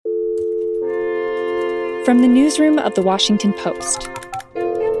From the newsroom of The Washington Post.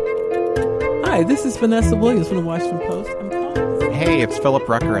 Hi, this is Vanessa Williams from The Washington Post. Hey, it's Philip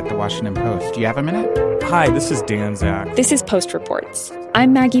Rucker at The Washington Post. Do you have a minute? Hi, this is Dan Zak. This is Post Reports.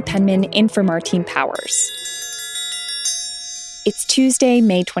 I'm Maggie Penman, in for Martine Powers. It's Tuesday,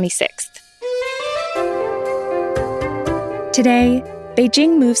 May 26th. Today,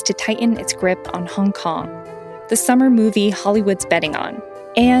 Beijing moves to tighten its grip on Hong Kong, the summer movie Hollywood's betting on,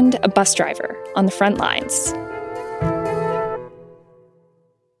 and a bus driver on the front lines.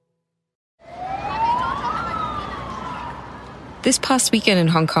 This past weekend in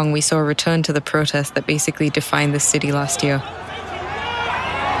Hong Kong, we saw a return to the protests that basically defined the city last year.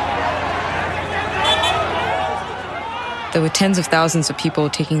 There were tens of thousands of people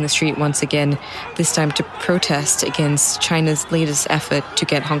taking the street once again, this time to protest against China's latest effort to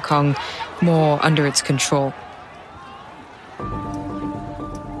get Hong Kong more under its control.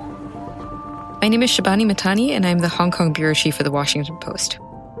 My name is Shabani Matani, and I'm the Hong Kong bureau chief for The Washington Post.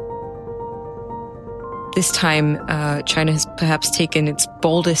 This time, China has perhaps taken its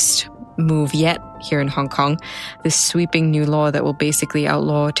boldest move yet here in Hong Kong, this sweeping new law that will basically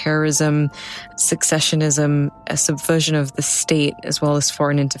outlaw terrorism, successionism, a subversion of the state, as well as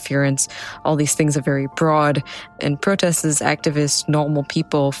foreign interference. All these things are very broad, and protesters, activists, normal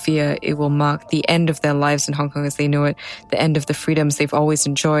people fear it will mark the end of their lives in Hong Kong as they know it, the end of the freedoms they've always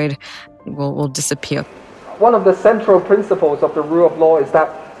enjoyed will disappear. One of the central principles of the rule of law is that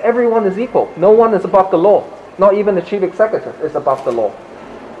everyone is equal. No one is above the law. Not even the chief executive is above the law.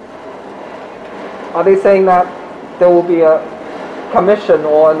 Are they saying that there will be a commission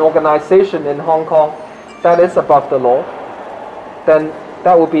or an organization in Hong Kong that is above the law? Then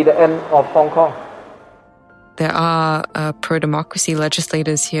that will be the end of Hong Kong. There are pro-democracy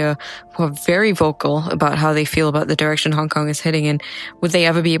legislators here who are very vocal about how they feel about the direction Hong Kong is heading in. Would they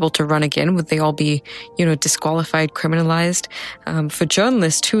ever be able to run again? Would they all be, disqualified, criminalized? For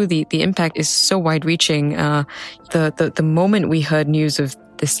journalists, too, the impact is so wide-reaching. The moment we heard news of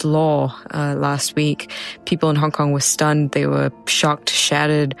this law last week, people in Hong Kong were stunned. They were shocked,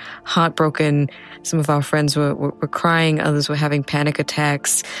 shattered, heartbroken. Some of our friends were crying. Others were having panic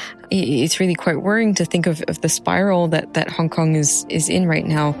attacks. It's really quite worrying to think of the spiral that Hong Kong is in right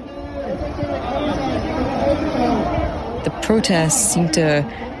now. The protests seem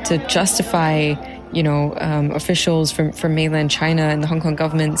to justify officials from mainland China and the Hong Kong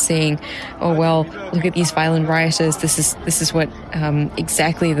government saying, "Oh well, look at these violent rioters. This is what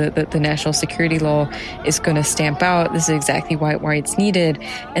exactly the national security law is going to stamp out. This is exactly why it's needed."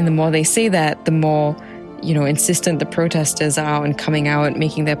 And the more they say that, the more insistent the protesters are in coming out,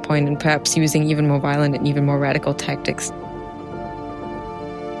 making their point, and perhaps using even more violent and even more radical tactics.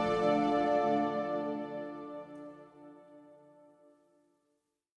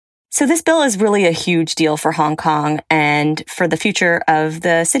 So this bill is really a huge deal for Hong Kong and for the future of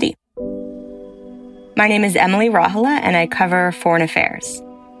the city. My name is Emily Rahala, and I cover foreign affairs.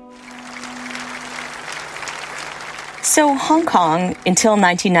 So Hong Kong, until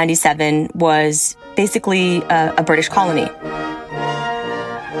 1997, was basically a British colony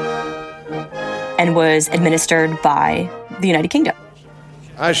and was administered by the United Kingdom.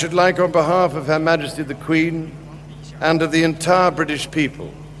 I should like, on behalf of Her Majesty the Queen and of the entire British people,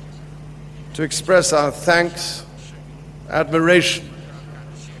 to express our thanks, admiration,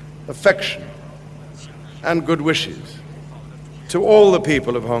 affection, and good wishes to all the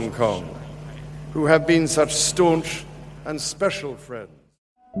people of Hong Kong who have been such staunch and special friends.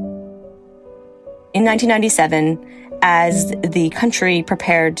 In 1997, as the country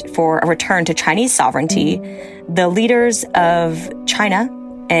prepared for a return to Chinese sovereignty, the leaders of China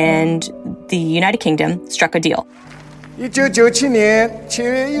and the United Kingdom struck a deal. And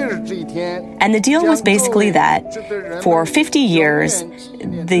the deal was basically that for 50 years,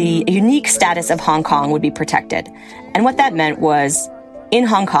 the unique status of Hong Kong would be protected. And what that meant was, in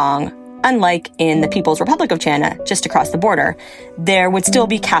Hong Kong, unlike in the People's Republic of China, just across the border, there would still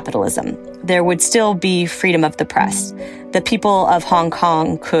be capitalism. There would still be freedom of the press. The people of Hong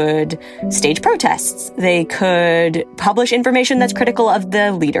Kong could stage protests. They could publish information that's critical of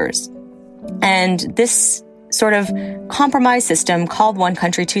the leaders. And this sort of compromise system called One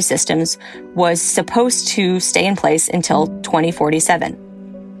Country, Two Systems was supposed to stay in place until 2047.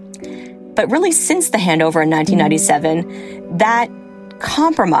 But really, since the handover in 1997, that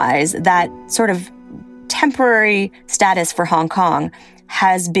compromise, that sort of temporary status for Hong Kong,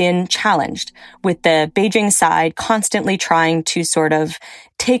 has been challenged, with the Beijing side constantly trying to sort of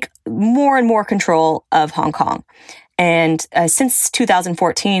take more and more control of Hong Kong. And since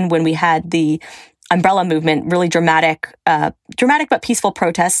 2014, when we had the umbrella movement, really dramatic but peaceful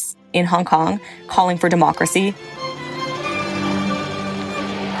protests in Hong Kong calling for democracy.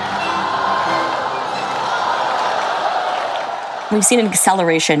 We've seen an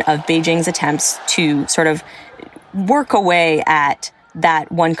acceleration of Beijing's attempts to sort of work away at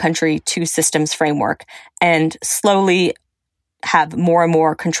that one country, two systems framework and slowly have more and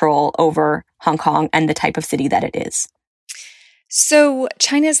more control over Hong Kong and the type of city that it is. So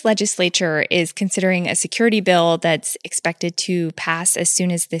China's legislature is considering a security bill that's expected to pass as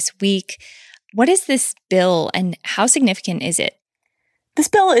soon as this week. What is this bill and how significant is it? This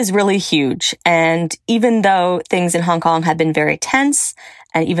bill is really huge. And even though things in Hong Kong have been very tense,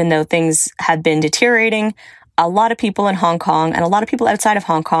 and even though things have been deteriorating, a lot of people in Hong Kong and a lot of people outside of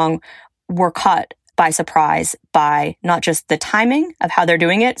Hong Kong were caught by surprise by not just the timing of how they're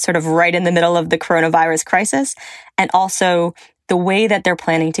doing it, sort of right in the middle of the coronavirus crisis, and also the way that they're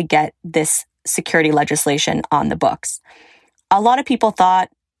planning to get this security legislation on the books. A lot of people thought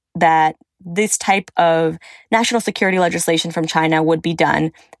that this type of national security legislation from China would be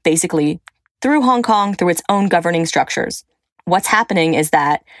done basically through Hong Kong, through its own governing structures. What's happening is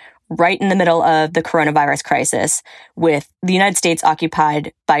that right in the middle of the coronavirus crisis, with the United States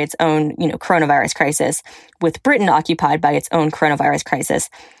occupied by its own, coronavirus crisis, with Britain occupied by its own coronavirus crisis,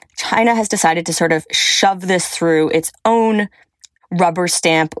 China has decided to sort of shove this through its own rubber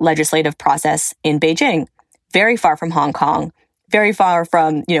stamp legislative process in Beijing, very far from Hong Kong, very far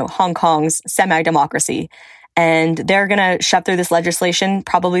from, Hong Kong's semi-democracy. And they're going to shove through this legislation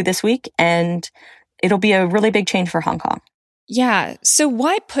probably this week, and it'll be a really big change for Hong Kong. Yeah. So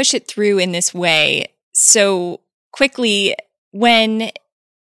why push it through in this way so quickly when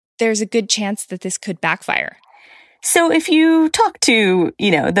there's a good chance that this could backfire? So if you talk to,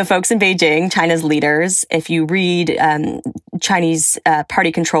 the folks in Beijing, China's leaders, if you read Chinese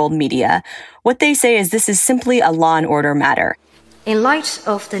party-controlled media, what they say is this is simply a law and order matter. In light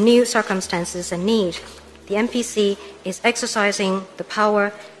of the new circumstances and need, the NPC is exercising the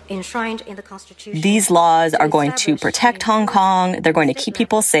power enshrined in the Constitution. These laws are going to protect Hong Kong. They're going to keep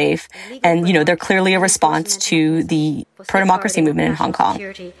people safe. And, they're clearly a response to the pro-democracy movement in Hong Kong.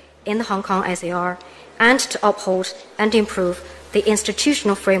 In the Hong Kong SAR, and to uphold and improve the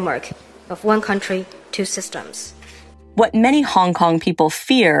institutional framework of one country, two systems. What many Hong Kong people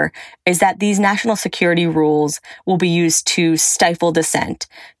fear is that these national security rules will be used to stifle dissent,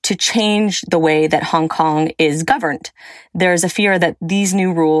 to change the way that Hong Kong is governed. There's a fear that these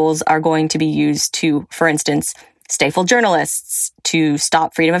new rules are going to be used to, for instance, stifle journalists, to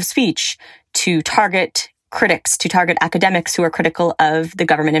stop freedom of speech, to target critics, to target academics who are critical of the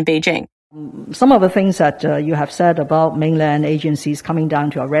government in Beijing. Some of the things that you have said about mainland agencies coming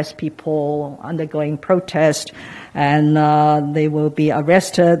down to arrest people, undergoing protest, and they will be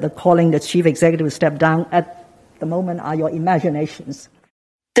arrested, calling the chief executive to step down, at the moment are your imaginations.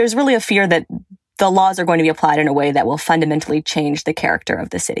 There's really a fear that the laws are going to be applied in a way that will fundamentally change the character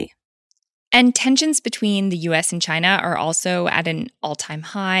of the city. And tensions between the U.S. and China are also at an all-time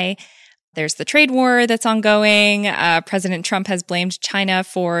high. There's the trade war that's ongoing. President Trump has blamed China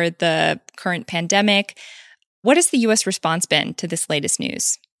for the current pandemic. What has the U.S. response been to this latest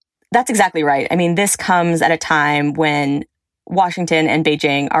news? That's exactly right. I mean, this comes at a time when Washington and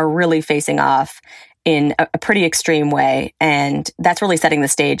Beijing are really facing off in a pretty extreme way, and that's really setting the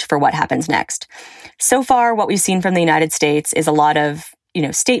stage for what happens next. So far, what we've seen from the United States is a lot of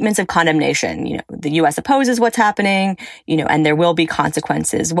statements of condemnation. The U.S. opposes what's happening, and there will be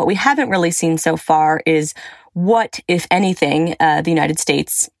consequences. What we haven't really seen so far is what, if anything, the United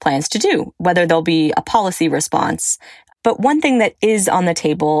States plans to do, whether there'll be a policy response. But one thing that is on the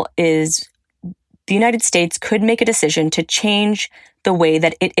table is the United States could make a decision to change the way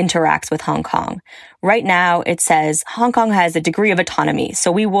that it interacts with Hong Kong. Right now, it says Hong Kong has a degree of autonomy,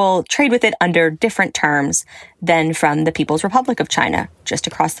 so we will trade with it under different terms than from the People's Republic of China, just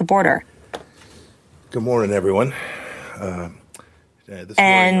across the border. Good morning, everyone.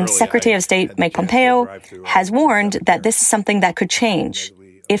 And Secretary of State Mike Pompeo has warned that this is something that could change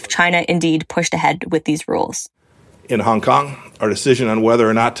if China indeed pushed ahead with these rules. In Hong Kong, our decision on whether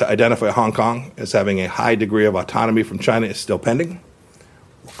or not to identify Hong Kong as having a high degree of autonomy from China is still pending.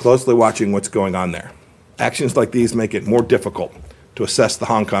 We're closely watching what's going on there. Actions like these make it more difficult to assess that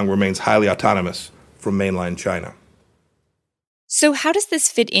Hong Kong remains highly autonomous from mainland China. So how does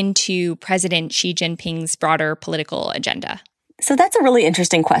this fit into President Xi Jinping's broader political agenda? So that's a really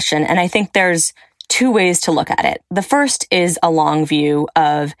interesting question, and I think there's two ways to look at it. The first is a long view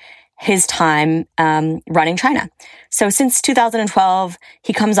of his time running China. So since 2012,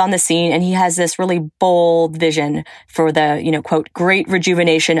 he comes on the scene and he has this really bold vision for the, quote, great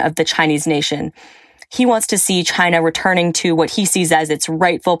rejuvenation of the Chinese nation. He wants to see China returning to what he sees as its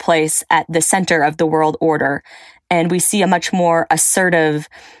rightful place at the center of the world order. And we see a much more assertive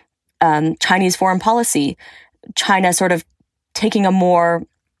Chinese foreign policy. China sort of taking a more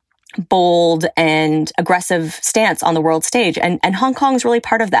bold and aggressive stance on the world stage. And Hong Kong is really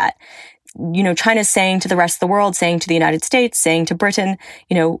part of that. China's saying to the rest of the world, saying to the United States, saying to Britain,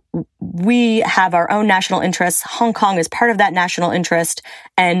 we have our own national interests. Hong Kong is part of that national interest,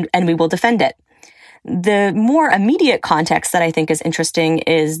 and we will defend it. The more immediate context that I think is interesting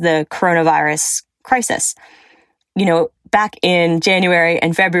is the coronavirus crisis. Back in January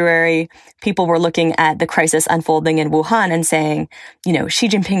and February, people were looking at the crisis unfolding in Wuhan and saying, Xi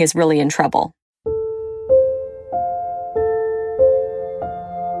Jinping is really in trouble.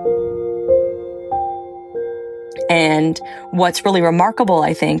 And what's really remarkable,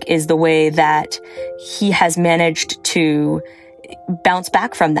 I think, is the way that he has managed to bounce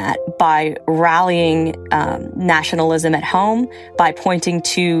back from that by rallying nationalism at home, by pointing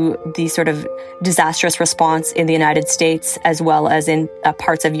to the sort of disastrous response in the United States as well as in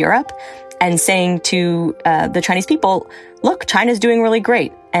parts of Europe, and saying to the Chinese people, look, China's doing really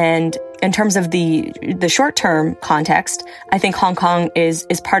great. And in terms of the short-term context, I think Hong Kong is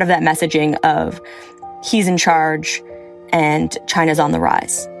part of that messaging of he's in charge and China's on the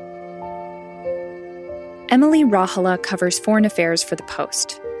rise. Emily Rahala covers foreign affairs for The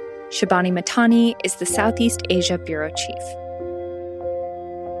Post. Shabani Matani is the Southeast Asia Bureau Chief.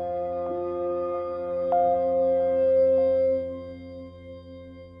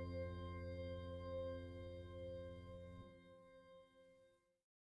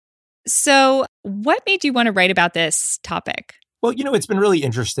 So, what made you want to write about this topic? Well, it's been really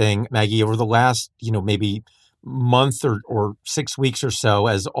interesting, Maggie, over the last, maybe month or 6 weeks or so,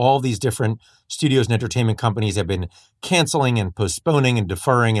 as all these different studios and entertainment companies have been canceling and postponing and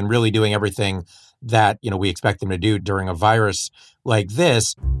deferring and really doing everything that, we expect them to do during a virus like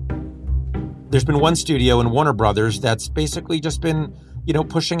this. There's been one studio in Warner Brothers that's basically just been,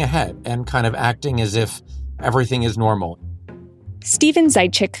 pushing ahead and kind of acting as if everything is normal. Steven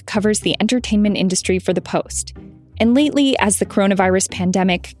Zaitchik covers the entertainment industry for The Post. And lately, as the coronavirus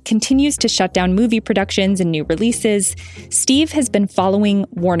pandemic continues to shut down movie productions and new releases, Steve has been following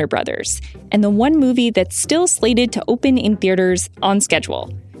Warner Brothers and the one movie that's still slated to open in theaters on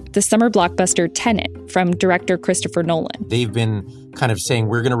schedule, the summer blockbuster Tenet from director Christopher Nolan. They've been kind of saying,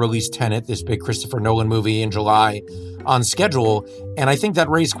 we're going to release Tenet, this big Christopher Nolan movie, in July on schedule. And I think that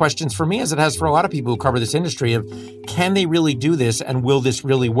raised questions for me, as it has for a lot of people who cover this industry, of can they really do this and will this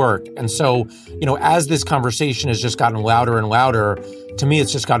really work? And so, as this conversation has just gotten louder and louder, to me,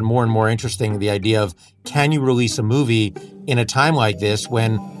 it's just gotten more and more interesting, the idea of, can you release a movie in a time like this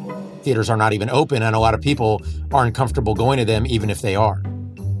when theaters are not even open and a lot of people aren't comfortable going to them, even if they are?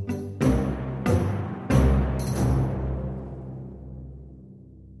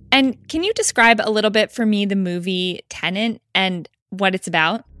 And can you describe a little bit for me the movie Tenet and what it's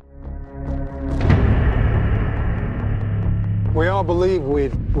about? We all believe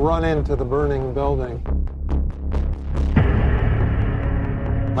we'd run into the burning building.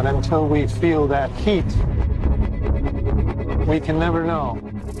 But until we feel that heat, we can never know.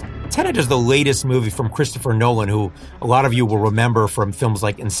 Tenet is the latest movie from Christopher Nolan, who a lot of you will remember from films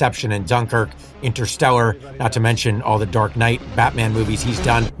like Inception and Dunkirk, Interstellar, not to mention all the Dark Knight Batman movies he's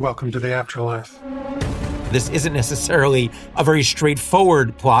done. Welcome to the afterlife. This isn't necessarily a very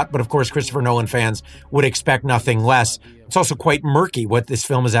straightforward plot, but of course Christopher Nolan fans would expect nothing less. It's also quite murky what this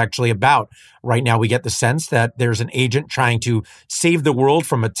film is actually about. Right now we get the sense that there's an agent trying to save the world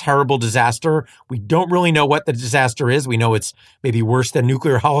from a terrible disaster. We don't really know what the disaster is. We know it's maybe worse than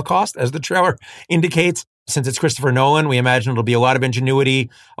nuclear holocaust, as the trailer indicates. Since it's Christopher Nolan, we imagine it'll be a lot of ingenuity,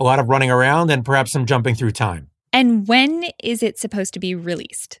 a lot of running around, and perhaps some jumping through time. And when is it supposed to be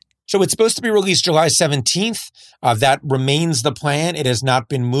released? So it's supposed to be released July 17th. That remains the plan. It has not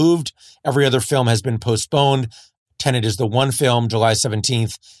been moved. Every other film has been postponed. Tenet is the one film, July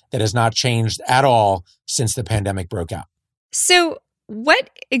 17th, that has not changed at all since the pandemic broke out. So what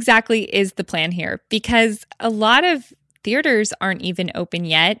exactly is the plan here? Because a lot of theaters aren't even open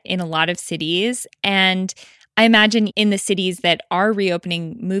yet in a lot of cities. And I imagine in the cities that are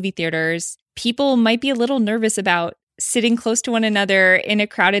reopening movie theaters, people might be a little nervous about sitting close to one another in a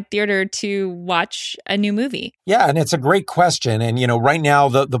crowded theater to watch a new movie. Yeah, and it's a great question. And, right now,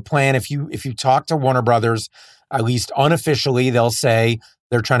 the plan, if you talk to Warner Brothers, at least unofficially, they'll say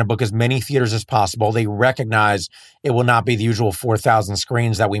they're trying to book as many theaters as possible. They recognize it will not be the usual 4,000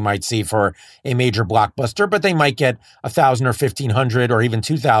 screens that we might see for a major blockbuster, but they might get 1,000 or 1,500 or even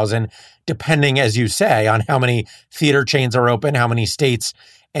 2,000, depending, as you say, on how many theater chains are open, how many states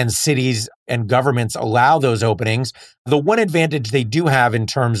and cities and governments allow those openings. The one advantage they do have in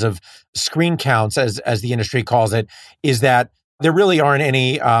terms of screen counts, as the industry calls it, is that there really aren't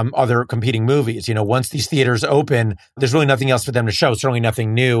any other competing movies. Once these theaters open, there's really nothing else for them to show, certainly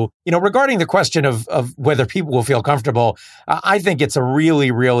nothing new. Regarding the question of whether people will feel comfortable, I think it's a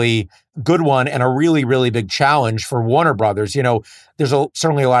really, really good one and a really, really big challenge for Warner Brothers. There's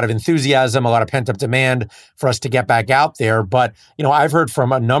certainly a lot of enthusiasm, a lot of pent-up demand for us to get back out there. But, I've heard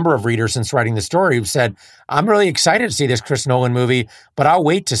from a number of readers since writing the story who've said, I'm really excited to see this Chris Nolan movie, but I'll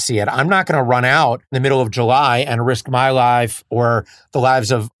wait to see it. I'm not going to run out in the middle of July and risk my life or the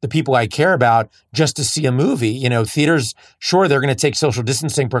lives of the people I care about just to see a movie. Theaters, sure, they're going to take social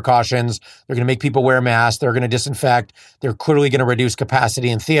distancing precautions. They're going to make people wear masks. They're going to disinfect. They're clearly going to reduce capacity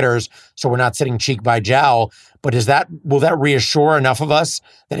in theaters, so we're not sitting cheek by jowl. But will that reassure enough of us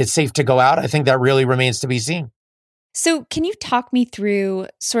that it's safe to go out? I think that really remains to be seen. So can you talk me through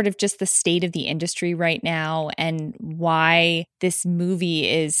sort of just the state of the industry right now and why this movie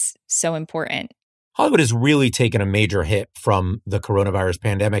is so important? Hollywood has really taken a major hit from the coronavirus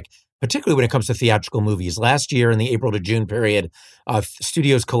pandemic, particularly when it comes to theatrical movies. Last year, in the April to June period,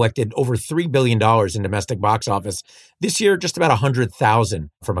 studios collected over $3 billion in domestic box office. This year, just about $100,000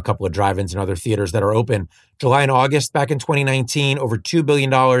 from a couple of drive-ins and other theaters that are open. July and August, back in 2019, over $2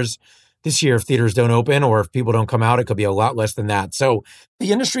 billion. This year, if theaters don't open or if people don't come out, it could be a lot less than that. So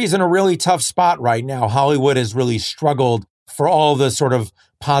the industry is in a really tough spot right now. Hollywood has really struggled for all the sort of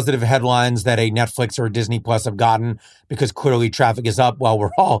positive headlines that a Netflix or a Disney Plus have gotten, because clearly traffic is up while we're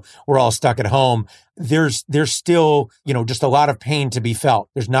all stuck at home. There's still, just a lot of pain to be felt.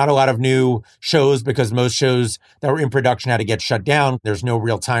 There's not a lot of new shows because most shows that were in production had to get shut down. There's no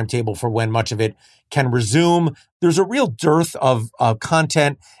real timetable for when much of it can resume. There's a real dearth of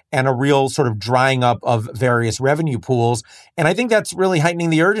content and a real sort of drying up of various revenue pools. And I think that's really heightening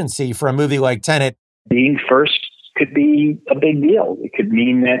the urgency for a movie like Tenet. Being first could be a big deal. It could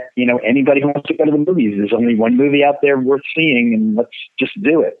mean that, anybody who wants to go to the movies, there's only one movie out there worth seeing, and let's just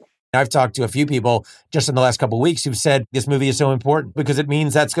do it. I've talked to a few people just in the last couple of weeks who've said this movie is so important because it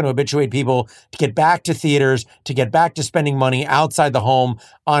means that's going to habituate people to get back to theaters, to get back to spending money outside the home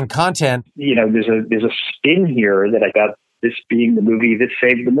on content. There's a spin here that I got this being the movie that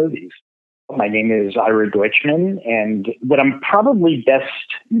saved the movies. My name is Ira Deutschman, and what I'm probably best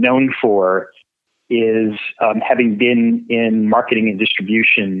known for is having been in marketing and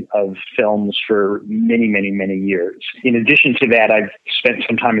distribution of films for many, many, many years. In addition to that, I've spent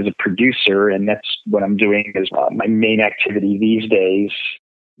some time as a producer, and that's what I'm doing as my main activity these days.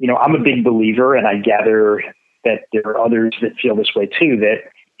 I'm a big believer, and I gather that there are others that feel this way too, that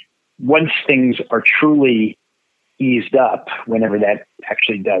once things are truly eased up, whenever that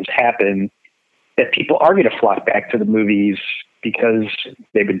actually does happen, that people are going to flock back to the movies because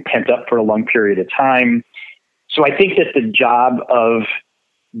they've been pent up for a long period of time. So I think that the job of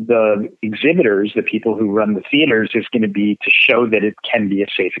the exhibitors, the people who run the theaters, is going to be to show that it can be a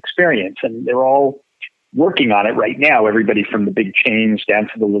safe experience. And they're all working on it right now. Everybody from the big chains down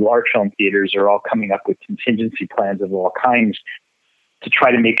to the little art film theaters are all coming up with contingency plans of all kinds to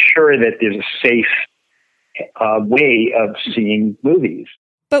try to make sure that there's a safe way of seeing movies.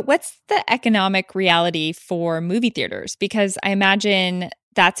 But what's the economic reality for movie theaters? Because I imagine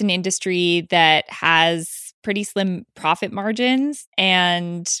that's an industry that has pretty slim profit margins.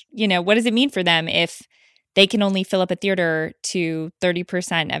 And, what does it mean for them if they can only fill up a theater to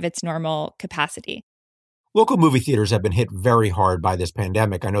 30% of its normal capacity? Local movie theaters have been hit very hard by this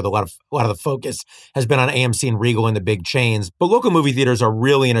pandemic. I know that a lot of the focus has been on AMC and Regal and the big chains, but local movie theaters are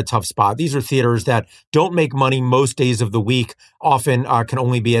really in a tough spot. These are theaters that don't make money most days of the week, often can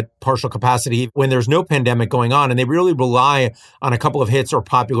only be at partial capacity when there's no pandemic going on, and they really rely on a couple of hits or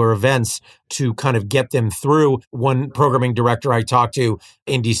popular events to kind of get them through. One programming director I talked to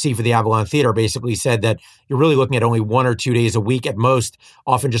in DC for the Avalon Theater basically said that you're really looking at only 1 or 2 days a week at most,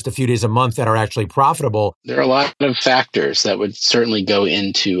 often just a few days a month that are actually profitable. There are a lot of factors that would certainly go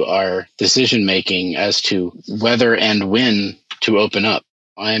into our decision-making as to whether and when to open up.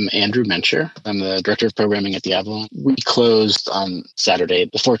 I'm Andrew Mencher. I'm the director of programming at the Avalon. We closed on Saturday,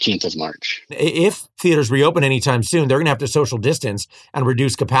 the 14th of March. If theaters reopen anytime soon, they're going to have to social distance and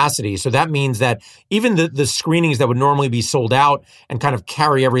reduce capacity. So that means that even the screenings that would normally be sold out and kind of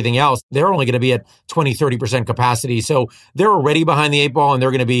carry everything else, they're only going to be at 20, 30% capacity. So they're already behind the eight ball, and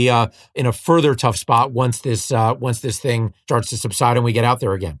they're going to be in a further tough spot once this thing starts to subside and we get out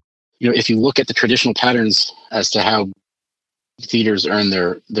there again. If you look at the traditional patterns as to how theaters earn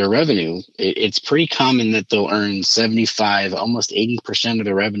their revenue, it's pretty common that they'll earn 75, almost 80% of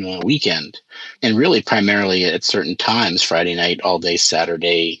the revenue on a weekend. And really primarily at certain times, Friday night, all day,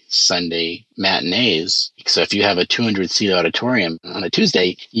 Saturday, Sunday matinees. So if you have a 200-seat auditorium on a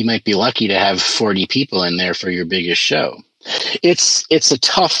Tuesday, you might be lucky to have 40 people in there for your biggest show. It's a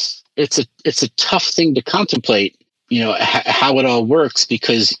tough thing to contemplate, how it all works,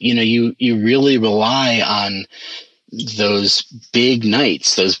 because, you really rely on those big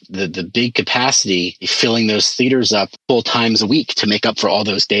nights, the big capacity, filling those theaters up full times a week to make up for all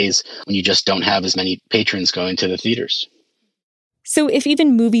those days when you just don't have as many patrons going to the theaters. So if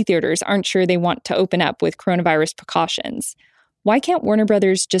even movie theaters aren't sure they want to open up with coronavirus precautions, why can't Warner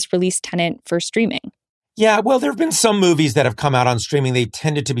Brothers just release Tenet for streaming? Yeah, well, there have been some movies that have come out on streaming. They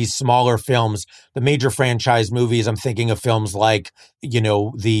tended to be smaller films. The major franchise movies, I'm thinking of films like,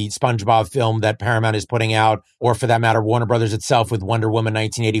 the SpongeBob film that Paramount is putting out, or for that matter, Warner Brothers itself with Wonder Woman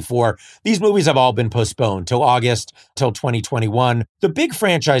 1984. These movies have all been postponed till August, till 2021. The big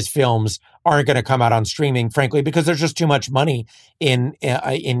franchise films aren't going to come out on streaming, frankly, because there's just too much money in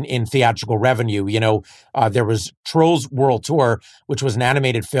theatrical revenue. There was Trolls World Tour, which was an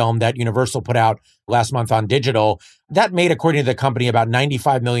animated film that Universal put out last month on digital. That made, according to the company, about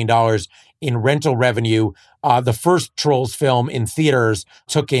 $95 million in rental revenue. The first Trolls film in theaters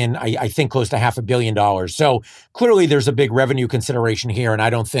took in, I think, close to $500 million. So clearly there's a big revenue consideration here, and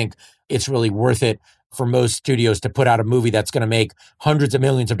I don't think it's really worth it for most studios to put out a movie that's going to make hundreds of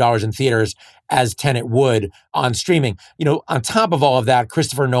millions of dollars in theaters as Tenet would on streaming. On top of all of that,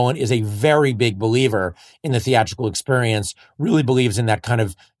 Christopher Nolan is a very big believer in the theatrical experience, really believes in that kind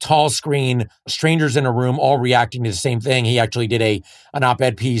of tall screen, strangers in a room, all reacting to the same thing. He actually did an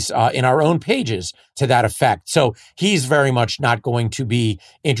op-ed piece in our own pages to that effect. So he's very much not going to be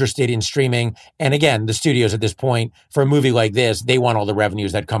interested in streaming. And again, the studios at this point, for a movie like this, they want all the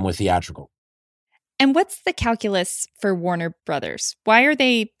revenues that come with theatrical. And what's the calculus for Warner Brothers? Why are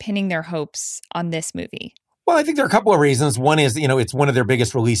they pinning their hopes on this movie? Well, I think there are a couple of reasons. One is, it's one of their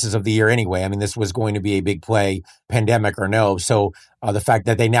biggest releases of the year anyway. I mean, this was going to be a big play, pandemic or no. So the fact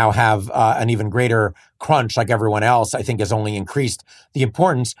that they now have an even greater crunch like everyone else, I think has only increased the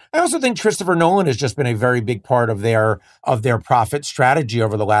importance. I also think Christopher Nolan has just been a very big part of their profit strategy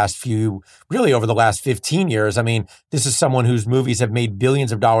over the last 15 years. I mean, this is someone whose movies have made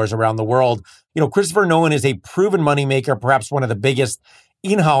billions of dollars around the world. Christopher Nolan is a proven moneymaker, perhaps one of the biggest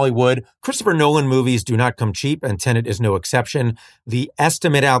in Hollywood. Christopher Nolan movies do not come cheap, and Tenet is no exception. The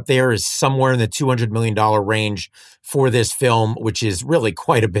estimate out there is somewhere in the $200 million range for this film, which is really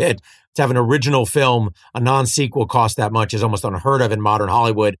quite a bit. To have an original film, a non-sequel, cost that much is almost unheard of in modern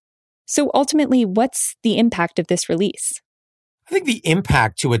Hollywood. So ultimately, what's the impact of this release? I think the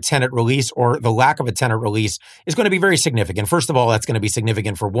impact to a Tenet release, or the lack of a Tenet release, is going to be very significant. First of all, that's going to be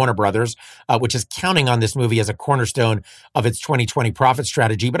significant for Warner Brothers, which is counting on this movie as a cornerstone of its 2020 profit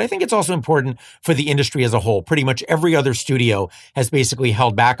strategy. But I think it's also important for the industry as a whole. Pretty much every other studio has basically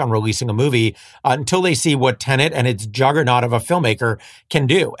held back on releasing a movie until they see what Tenet and its juggernaut of a filmmaker can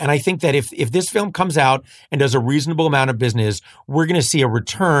do. And I think that if this film comes out and does a reasonable amount of business, we're going to see a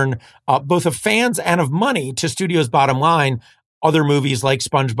return both of fans and of money to studios' bottom line. Other movies like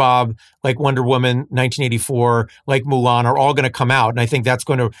SpongeBob, like Wonder Woman 1984, like Mulan are all going to come out. And I think that's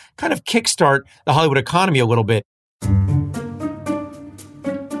going to kind of kickstart the Hollywood economy a little bit.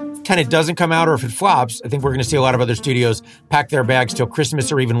 If Tenet doesn't come out, or if it flops, I think we're going to see a lot of other studios pack their bags till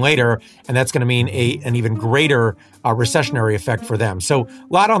Christmas or even later. And that's going to mean an even greater recessionary effect for them. So a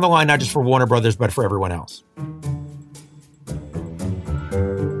lot on the line, not just for Warner Brothers, but for everyone else.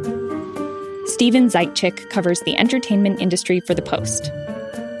 Steven Zeitchik covers the entertainment industry for The Post.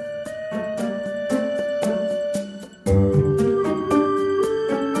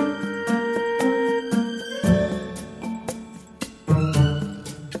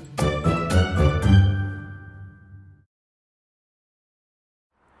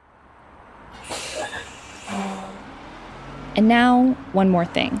 And now, one more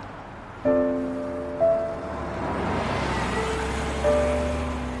thing.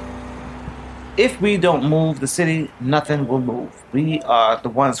 If we don't move the city, nothing will move. We are the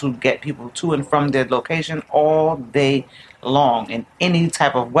ones who get people to and from their location all day long in any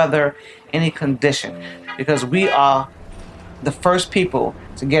type of weather, any condition, because we are the first people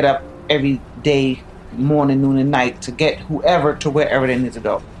to get up every day, morning, noon, and night to get whoever to wherever they need to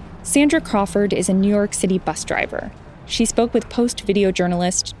go. Sandra Crawford is a New York City bus driver. She spoke with Post video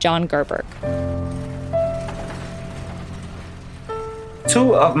journalist John Gerberg.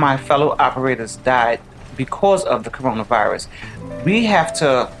 2 of my fellow operators died because of the coronavirus. We had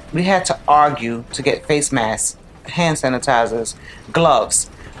to argue to get face masks hand sanitizers, gloves,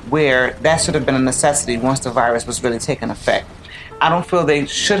 where that should have been a necessity once the virus was really taking effect. I don't feel they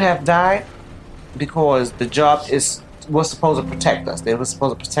should have died because the job was supposed to protect us. They were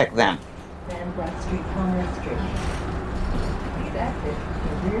supposed to protect them.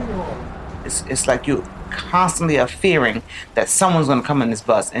 It's like you constantly are fearing that someone's going to come in this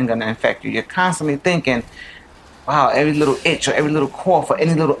bus and going to infect you. You're constantly thinking, wow, every little itch or every little cough or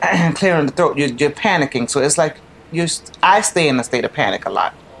any little clear in the throat, you're panicking. So it's like I stay in a state of panic a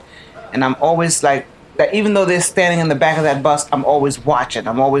lot. And I'm always like, that even though they're standing in the back of that bus, I'm always watching.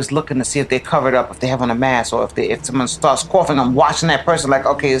 I'm always looking to see if they're covered up, if they have on a mask, or if someone starts coughing, I'm watching that person like,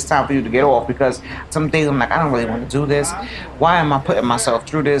 okay, it's time for you to get off, because some days I'm like, I don't really want to do this. Why am I putting myself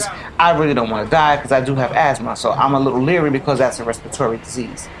through this? I really don't want to die because I do have asthma, so I'm a little leery because that's a respiratory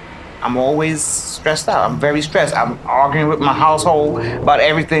disease. I'm always stressed out. I'm very stressed. I'm arguing with my household about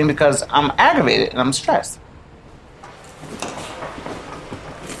everything because I'm aggravated and I'm stressed.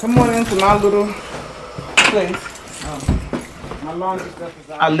 Come on into my little place.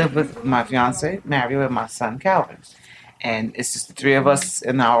 I live with my fiance, Mario, and my son, Calvin. And it's just the three of us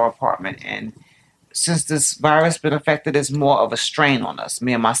in our apartment. And since this virus been affected, it's more of a strain on us.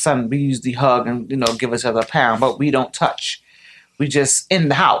 Me and my son, we usually hug and, give each other a pound, but we don't touch. We just in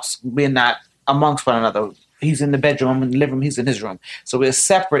the house. We're not amongst one another. He's in the bedroom, I'm in the living room, he's in his room. So we're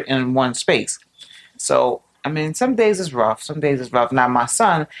separate in one space. So some days it's rough. Some days it's rough. Now, my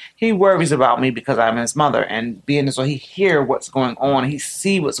son, he worries about me because I'm his mother. And being so he hear what's going on. He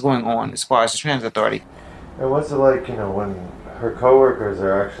see what's going on as far as the transit authority. And what's it like, when her coworkers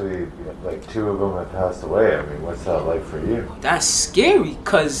are actually, like, 2 of them have passed away? I mean, what's that like for you? That's scary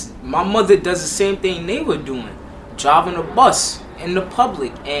because my mother does the same thing they were doing. Driving a bus in the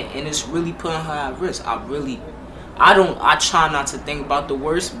public. And it's really putting her at risk. I try not to think about the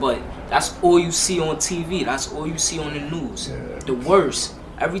worst, but that's all you see on TV. That's all you see on the news. Yeah. The worst.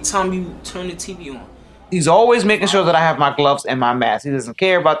 Every time you turn the TV on. He's always making sure that I have my gloves and my mask. He doesn't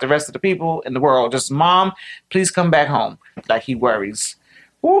care about the rest of the people in the world. Just, Mom, please come back home. Like, he worries.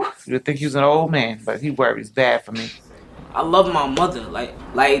 Whew, you'd think he's an old man, but he worries bad for me. I love my mother.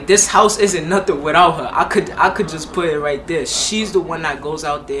 Like this house isn't nothing without her. I could just put it right there. She's the one that goes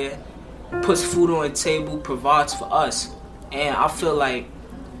out there, puts food on the table, provides for us. And I feel like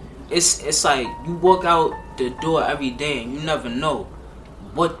it's like you walk out the door every day and you never know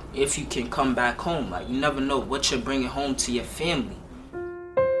what if you can come back home. Like, you never know what you're bringing home to your family.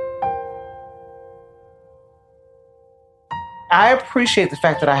 I appreciate the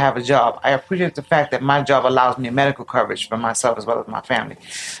fact that I have a job. I appreciate the fact that my job allows me medical coverage for myself as well as my family.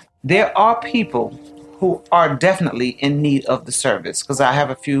 There are people who are definitely in need of the service, because I have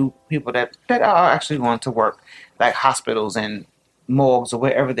a few people that are actually going to work, like hospitals and morgues or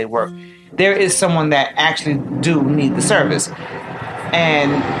wherever they work. There is someone that actually do need the service.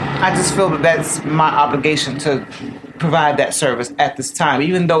 And I just feel that that's my obligation to provide that service at this time,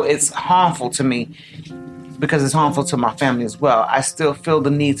 even though it's harmful to me, because it's harmful to my family as well. I still feel the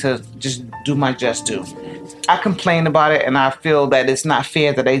need to just do my just due. I complain about it, and I feel that it's not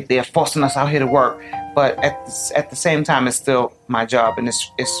fair that they're forcing us out here to work. But at the same time, it's still my job, and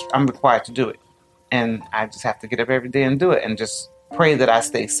I'm required to do it. And I just have to get up every day and do it, and just pray that I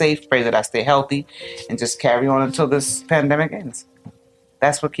stay safe, pray that I stay healthy, and just carry on until this pandemic ends.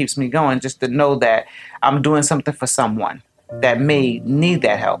 That's what keeps me going, just to know that I'm doing something for someone that may need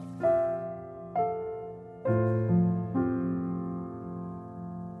that help.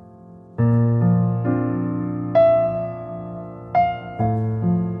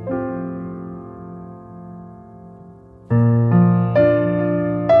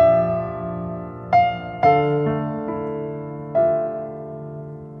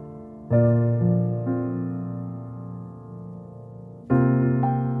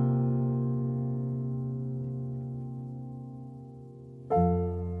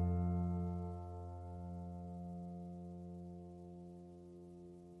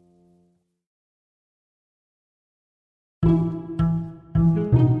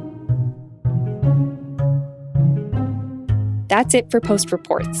 That's it for Post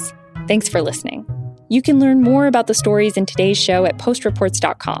Reports. Thanks for listening. You can learn more about the stories in today's show at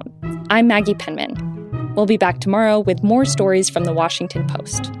postreports.com. I'm Maggie Penman. We'll be back tomorrow with more stories from the Washington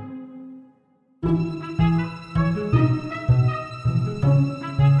Post.